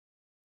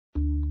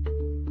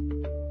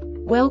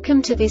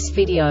Welcome to this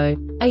video.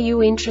 Are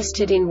you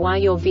interested in why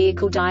your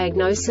vehicle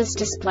diagnosis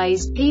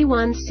displays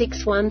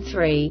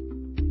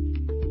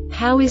P1613?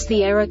 How is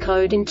the error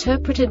code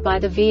interpreted by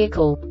the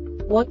vehicle?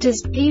 What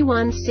does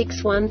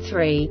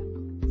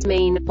P1613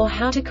 mean, or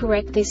how to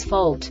correct this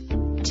fault?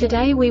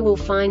 Today we will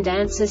find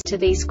answers to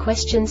these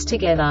questions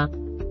together.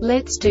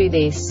 Let's do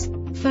this.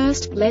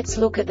 First, let's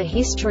look at the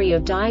history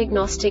of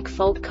diagnostic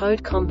fault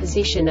code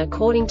composition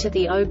according to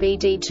the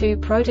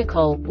OBD2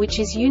 protocol, which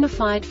is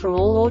unified for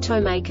all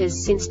automakers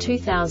since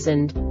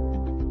 2000.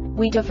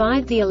 We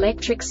divide the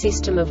electric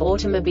system of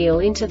automobile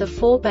into the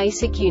four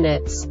basic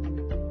units: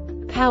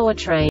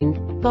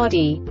 powertrain,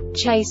 body,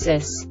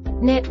 chassis,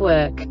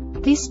 network.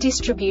 This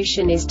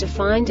distribution is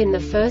defined in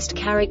the first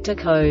character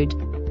code.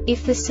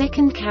 If the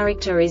second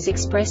character is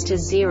expressed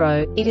as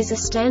 0, it is a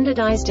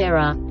standardized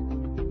error.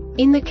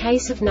 In the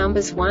case of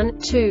numbers 1,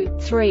 2,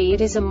 3,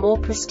 it is a more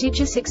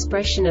prestigious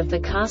expression of the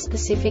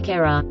car-specific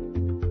error.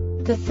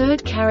 The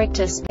third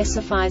character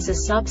specifies a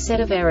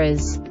subset of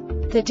errors.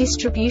 The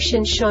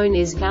distribution shown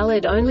is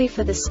valid only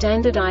for the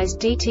standardized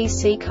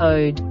DTC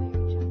code.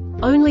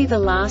 Only the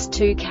last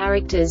two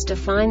characters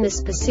define the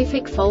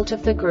specific fault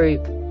of the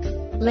group.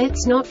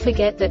 Let's not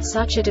forget that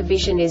such a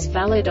division is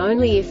valid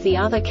only if the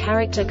other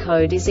character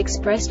code is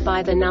expressed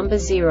by the number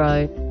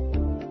 0.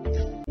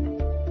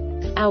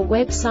 Our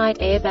website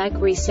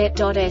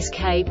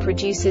airbagreset.sk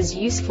produces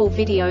useful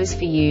videos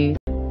for you.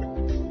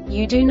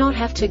 You do not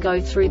have to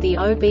go through the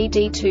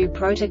OBD2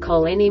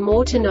 protocol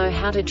anymore to know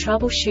how to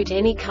troubleshoot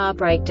any car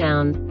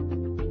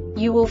breakdown.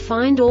 You will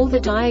find all the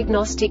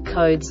diagnostic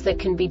codes that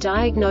can be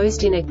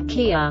diagnosed in a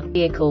Kia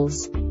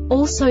vehicles.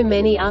 Also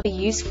many other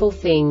useful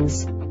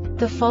things.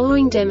 The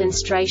following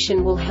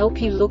demonstration will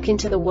help you look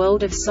into the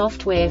world of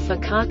software for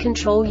car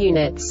control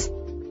units.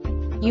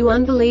 You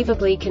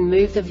unbelievably can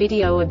move the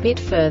video a bit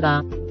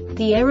further.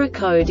 The error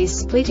code is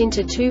split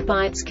into 2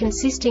 bytes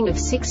consisting of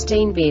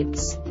 16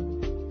 bits.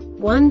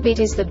 1 bit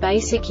is the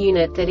basic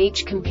unit that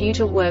each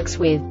computer works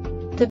with.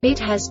 The bit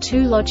has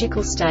 2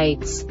 logical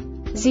states: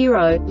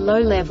 0, low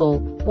level,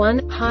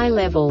 1, high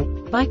level.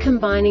 By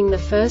combining the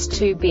first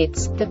 2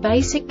 bits, the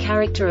basic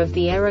character of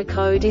the error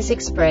code is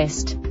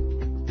expressed.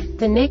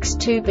 The next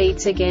 2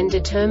 beats again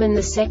determine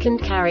the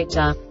second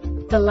character.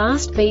 The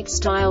last beat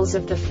styles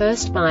of the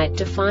first byte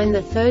define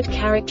the third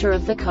character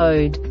of the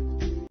code.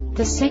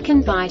 The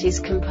second byte is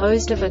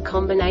composed of a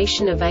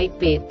combination of 8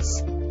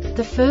 bits.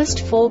 The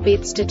first 4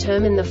 bits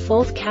determine the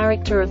fourth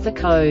character of the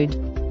code.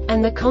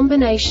 And the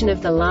combination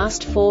of the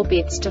last 4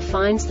 bits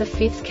defines the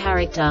fifth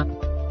character.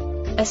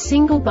 A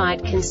single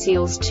byte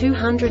conceals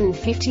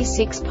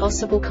 256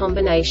 possible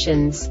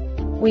combinations.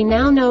 We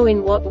now know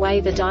in what way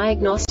the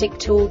diagnostic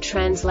tool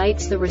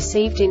translates the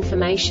received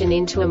information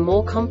into a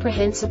more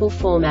comprehensible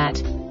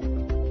format.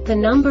 The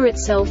number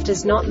itself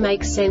does not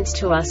make sense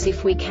to us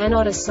if we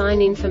cannot assign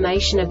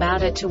information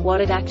about it to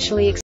what it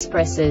actually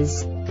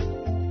expresses.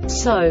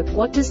 So,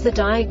 what does the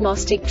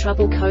Diagnostic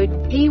Trouble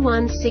Code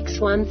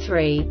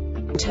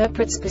P1613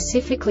 interpret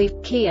specifically for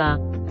Kia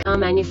car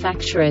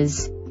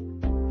manufacturers?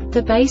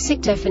 The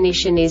basic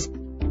definition is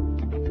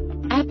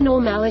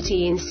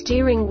abnormality in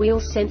steering wheel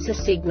sensor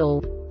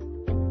signal.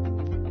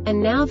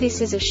 And now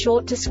this is a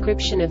short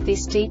description of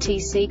this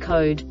DTC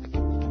code.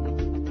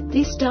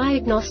 This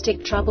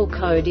diagnostic trouble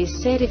code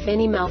is set if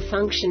any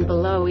malfunction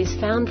below is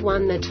found.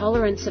 1. The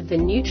tolerance of the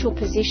neutral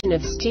position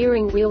of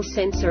steering wheel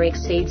sensor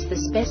exceeds the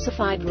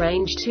specified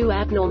range. 2.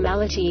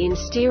 Abnormality in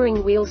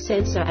steering wheel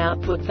sensor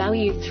output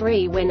value.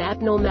 3. When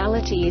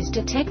abnormality is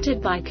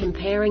detected by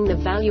comparing the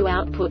value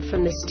output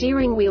from the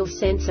steering wheel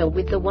sensor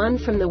with the one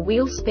from the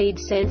wheel speed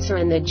sensor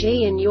and the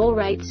G and yaw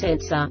rate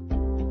sensor.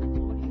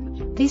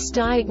 This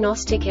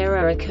diagnostic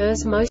error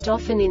occurs most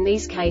often in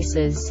these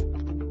cases: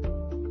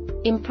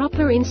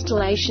 improper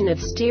installation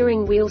of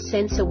steering wheel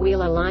sensor,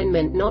 wheel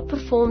alignment not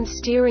performed,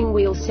 steering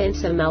wheel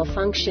sensor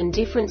malfunction,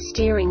 different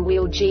steering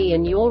wheel G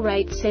and yaw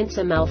rate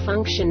sensor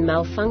malfunction,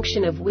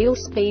 malfunction of wheel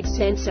speed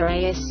sensor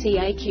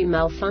ASCAQ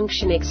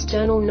malfunction,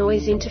 external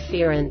noise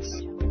interference.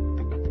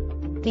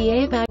 The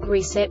Airbag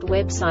Reset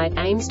website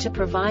aims to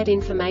provide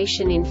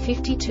information in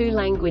 52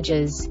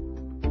 languages.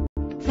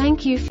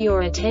 Thank you for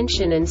your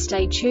attention and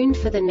stay tuned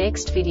for the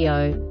next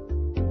video.